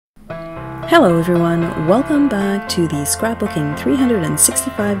Hello everyone, welcome back to the Scrapbooking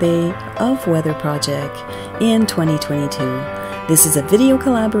 365 Day of Weather project in 2022. This is a video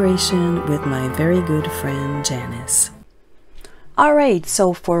collaboration with my very good friend Janice. Alright,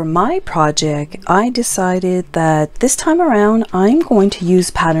 so for my project, I decided that this time around I'm going to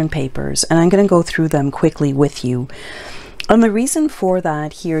use pattern papers and I'm going to go through them quickly with you. And the reason for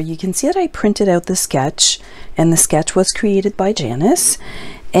that here, you can see that I printed out the sketch, and the sketch was created by Janice.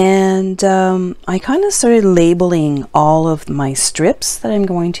 And I kind of started labeling all of my strips that I'm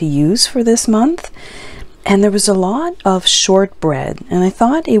going to use for this month. And there was a lot of shortbread, and I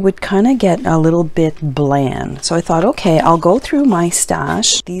thought it would kind of get a little bit bland. So I thought, okay, I'll go through my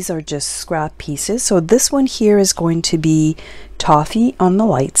stash. These are just scrap pieces. So this one here is going to be toffee on the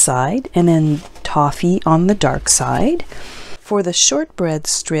light side and then toffee on the dark side. For the shortbread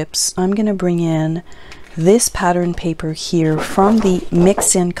strips, I'm going to bring in this pattern paper here from the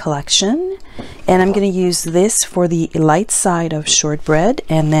mix-in collection, and I'm going to use this for the light side of shortbread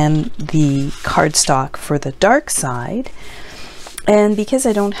and then the cardstock for the dark side. And because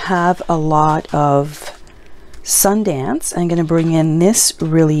I don't have a lot of Sundance, I'm going to bring in this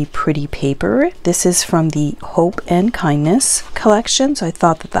really pretty paper. This is from the Hope and Kindness collection, so I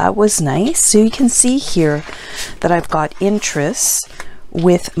thought that that was nice. So you can see here that I've got interest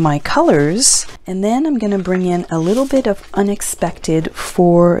with my colors, and then I'm going to bring in a little bit of unexpected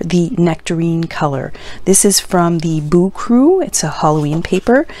for the nectarine color. This is from the Boo Crew. It's a Halloween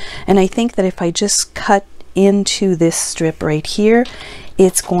paper, and I think that if I just cut into this strip right here,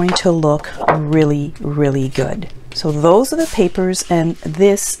 it's going to look really good. So those are the papers, and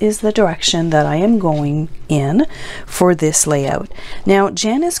this is the direction that I am going in for this layout. Now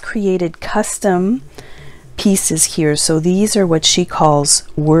Janice created custom pieces here, so these are what she calls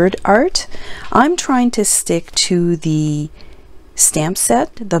word art. I'm trying to stick to the stamp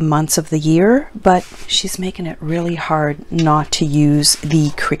set, the months of the year, but she's making it really hard not to use the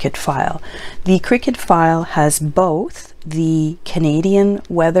Cricut file. The Cricut file has both the Canadian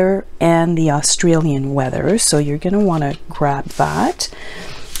weather and the Australian weather, so you're going to want to grab that.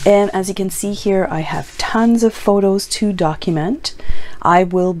 And as you can see here, I have tons of photos to document. I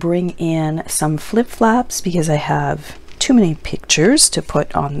will bring in some flip-flaps because I have too many pictures to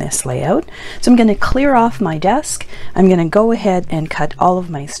put on this layout. So I'm going to clear off my desk. I'm going to go ahead and cut all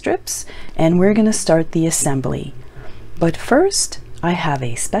of my strips, and we're going to start the assembly. But first, I have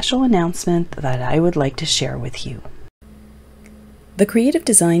a special announcement that I would like to share with you. The creative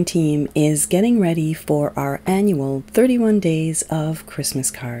design team is getting ready for our annual 31 days of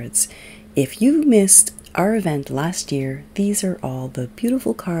Christmas cards. If you missed our event last year, these are all the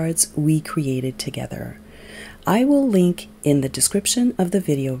beautiful cards we created together. I will link in the description of the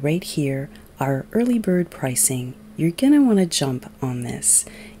video right here our early bird pricing. You're going to want to jump on this.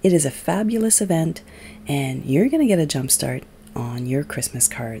 It is a fabulous event, and you're going to get a jump start on your Christmas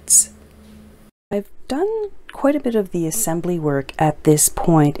cards. I've done quite a bit of the assembly work at this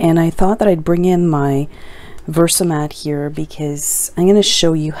point, and I thought that I'd bring in my Versamat here because I'm going to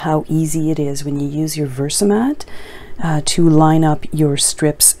show you how easy it is when you use your Versamat to line up your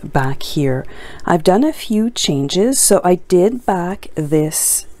strips back here. I've done a few changes. So I did back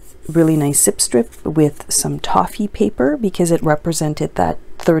this really nice zip strip with some toffee paper because it represented that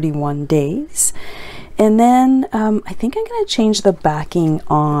 31 days. And then I think I'm going to change the backing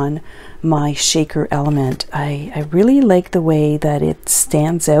on my shaker element. I really like the way that it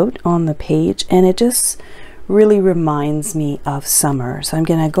stands out on the page, and it just really reminds me of summer. So I'm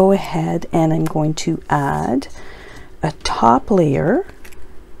going to go ahead and I'm going to add a top layer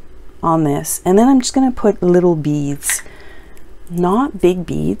on this, and then I'm just going to put little beads. Not big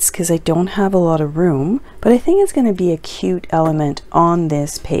beads because I don't have a lot of room, but I think it's going to be a cute element on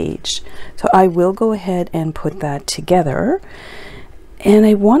this page. So I will go ahead and put that together. And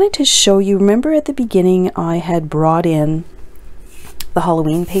I wanted to show you, remember at the beginning I had brought in the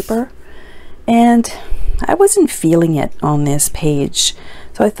Halloween paper, and I wasn't feeling it on this page.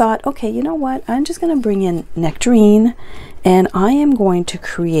 So I thought, okay, you know what? I'm just going to bring in nectarine, and I am going to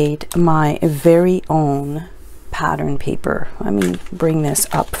create my very own pattern paper. Let me bring this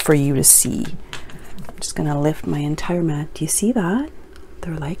up for you to see. I'm just going to lift my entire mat. Do you see that?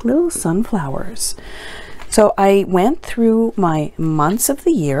 They're like little sunflowers. So I went through my months of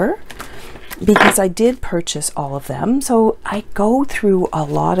the year because I did purchase all of them. So I go through a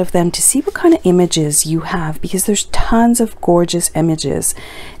lot of them to see what kind of images you have, because there's tons of gorgeous images.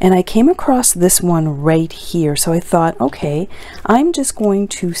 And I came across this one right here. So I thought, okay, I'm just going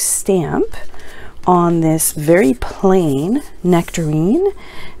to stamp on this very plain nectarine.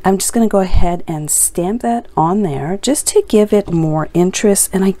 I'm just going to go ahead and stamp that on there just to give it more interest,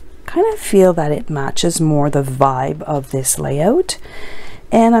 and I kind of feel that it matches more the vibe of this layout.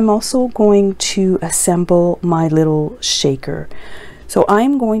 And I'm also going to assemble my little shaker. So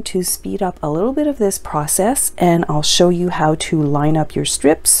I'm going to speed up a little bit of this process, and I'll show you how to line up your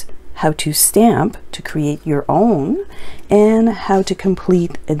strips, how to stamp to create your own, and how to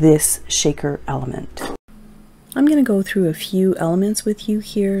complete this shaker element. I'm going to go through a few elements with you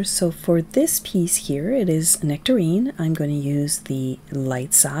here. So for this piece here, it is nectarine. I'm going to use the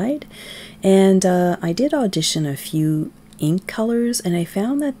light side, and I did audition a few ink colors, and I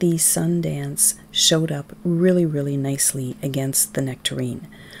found that the Sundance showed up really nicely against the nectarine.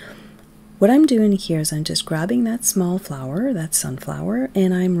 What I'm doing here is I'm just grabbing that small flower, that sunflower,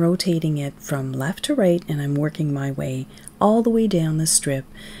 and I'm rotating it from left to right, and I'm working my way all the way down the strip,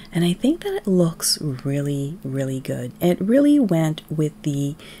 and I think that it looks really good. It really went with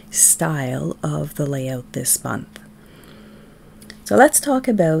the style of the layout this month. So let's talk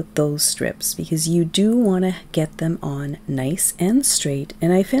about those strips, because you do want to get them on nice and straight,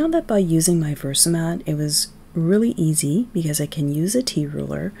 and I found that by using my Versamat it was really easy because I can use a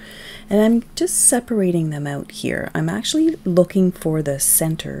T-ruler, and I'm just separating them out here. I'm actually looking for the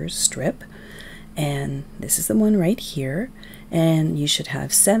center strip, and this is the one right here, and you should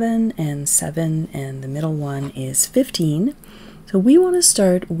have 7 and 7, and the middle one is 15. So we want to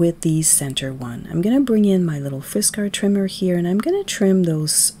start with the center one. I'm going to bring in my little Friscar trimmer here, and I'm going to trim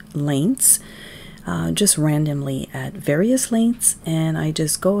those lengths just randomly at various lengths, and I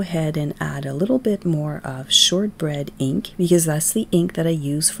just go ahead and add a little bit more of Shortbread ink because that's the ink that I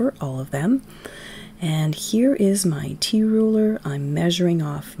use for all of them. And here is my T-ruler. I'm measuring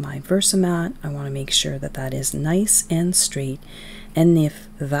off my Versamat. I want to make sure that that is nice and straight, and if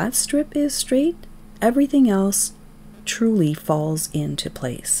that strip is straight, everything else truly falls into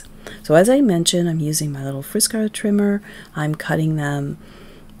place. So as I mentioned, I'm using my little Friscar trimmer. I'm cutting them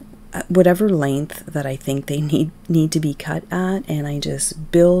at whatever length that I think they need to be cut at, and I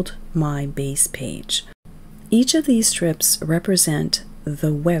just build my base page. Each of these strips represent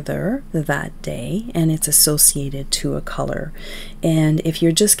the weather that day, and it's associated to a color. And if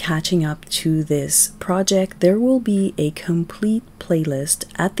you're just catching up to this project, there will be a complete playlist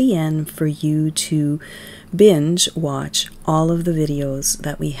at the end for you to binge watch all of the videos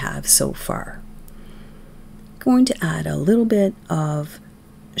that we have so far. Going to add a little bit of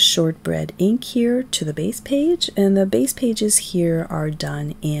Shortbread ink here to the base page, and the base pages here are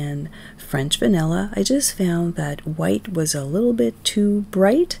done in French vanilla. I just found that white was a little bit too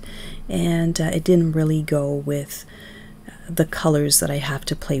bright, and it didn't really go with the colors that I have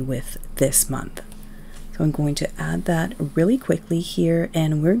to play with this month. So I'm going to add that really quickly here,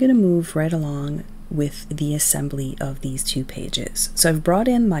 and we're going to move right along with the assembly of these two pages. So I've brought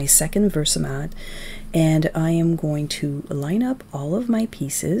in my second Versamat, and I am going to line up all of my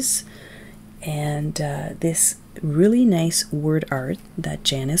pieces, and this really nice word art that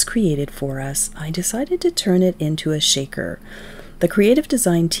Janice created for us, I decided to turn it into a shaker. The creative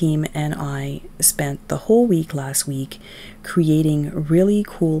design team and I spent the whole week last week creating really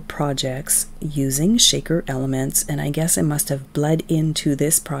cool projects using shaker elements, and I guess it must have bled into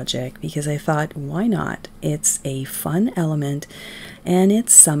this project because I thought, why not? It's a fun element, and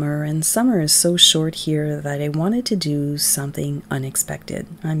it's summer, and summer is so short here that I wanted to do something unexpected.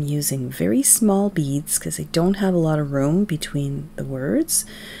 I'm using very small beads because I don't have a lot of room between the words,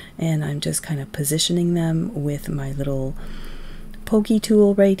 and I'm just kind of positioning them with my little pokey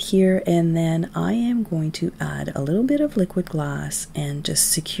tool right here, and then I am going to add a little bit of liquid glass and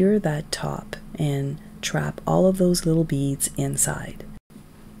just secure that top and trap all of those little beads inside.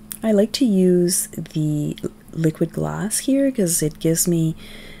 I like to use the liquid glass here because it gives me,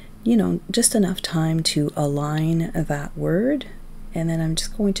 you know, just enough time to align that word, and then I'm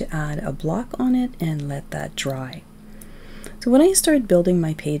just going to add a block on it and let that dry. So when I start building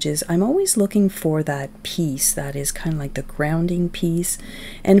my pages, I'm always looking for that piece that is kind of like the grounding piece.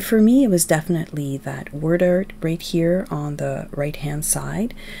 And for me, it was definitely that word art right here on the right hand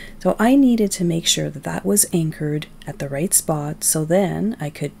side. So I needed to make sure that that was anchored at the right spot, so then I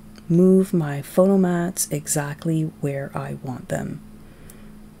could move my photo mats exactly where I want them.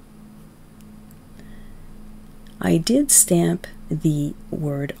 I did stamp the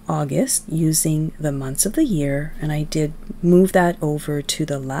word August using the months of the year, and I did move that over to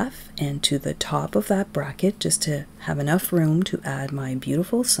the left and to the top of that bracket just to have enough room to add my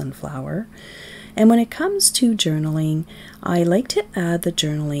beautiful sunflower. And when it comes to journaling, I like to add the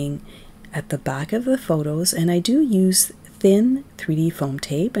journaling at the back of the photos, and I do use thin 3D foam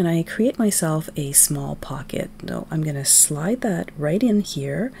tape, and I create myself a small pocket. So I'm going to slide that right in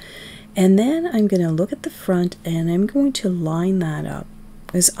here, and then I'm going to look at the front and I'm going to line that up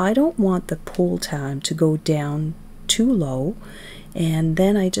is I don't want the pull tab to go down too low. And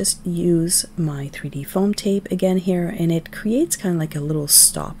then I just use my 3D foam tape again here, and it creates kind of like a little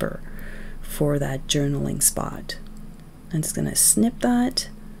stopper for that journaling spot. I'm just going to snip that.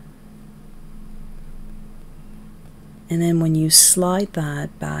 And then when you slide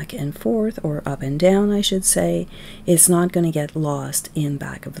that back and forth, or up and down I should say, it's not going to get lost in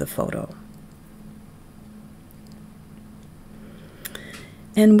back of the photo.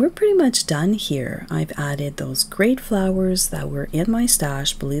 And we're pretty much done here. I've added those great flowers that were in my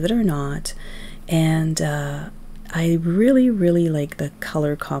stash, believe it or not, and I really like the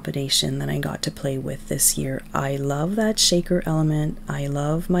color combination that I got to play with this year. I love that shaker element. I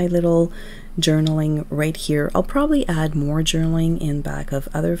love my little journaling right here. I'll probably add more journaling in back of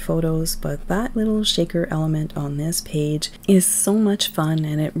other photos, but that little shaker element on this page is so much fun,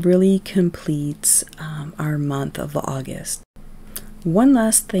 and it really completes our month of August. One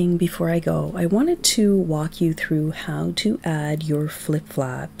last thing before I go, I wanted to walk you through how to add your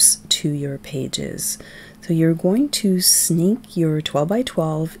flip-flaps to your pages. So you're going to sneak your 12 by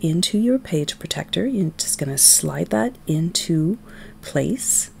 12 into your page protector. You're just going to slide that into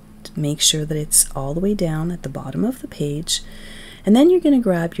place to make sure that it's all the way down at the bottom of the page. And then you're going to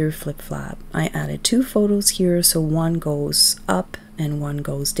grab your flip-flap. I added 2 photos here, so one goes up and one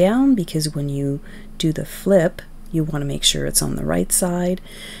goes down, because when you do the flip, you want to make sure it's on the right side.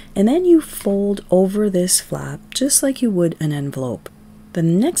 And then you fold over this flap just like you would an envelope. The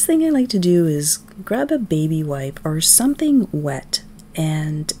next thing I like to do is grab a baby wipe or something wet.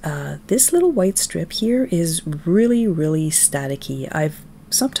 And this little white strip here is really staticky.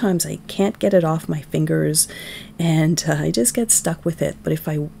 Sometimes I can't get it off my fingers, and I just get stuck with it. But if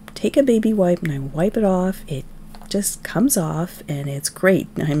I take a baby wipe and I wipe it off, it just comes off and it's great.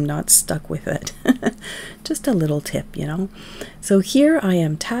 I'm not stuck with it. Just a little tip, you know. So here I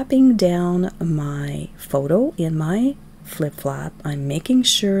am tapping down my photo in my flip-flap. I'm making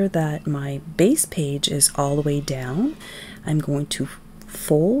sure that my base page is all the way down. I'm going to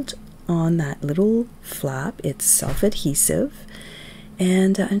fold on that little flap. It's self-adhesive.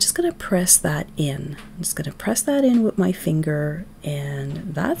 And I'm just going to press that in. I'm just going to press that in with my finger,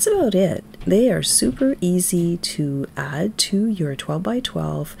 and that's about it. They are super easy to add to your 12 by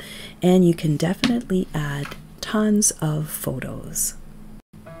 12, and you can definitely add tons of photos.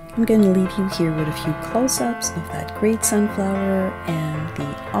 I'm going to leave you here with a few close-ups of that great sunflower and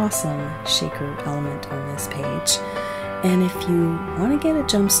the awesome shaker element on this page. And if you want to get a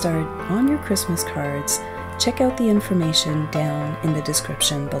jump start on your Christmas cards, check out the information down in the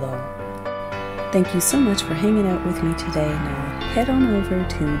description below. Thank you so much for hanging out with me today. Now head on over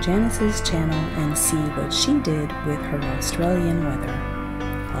to Janice's channel and see what she did with her Australian weather.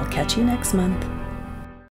 I'll catch you next month.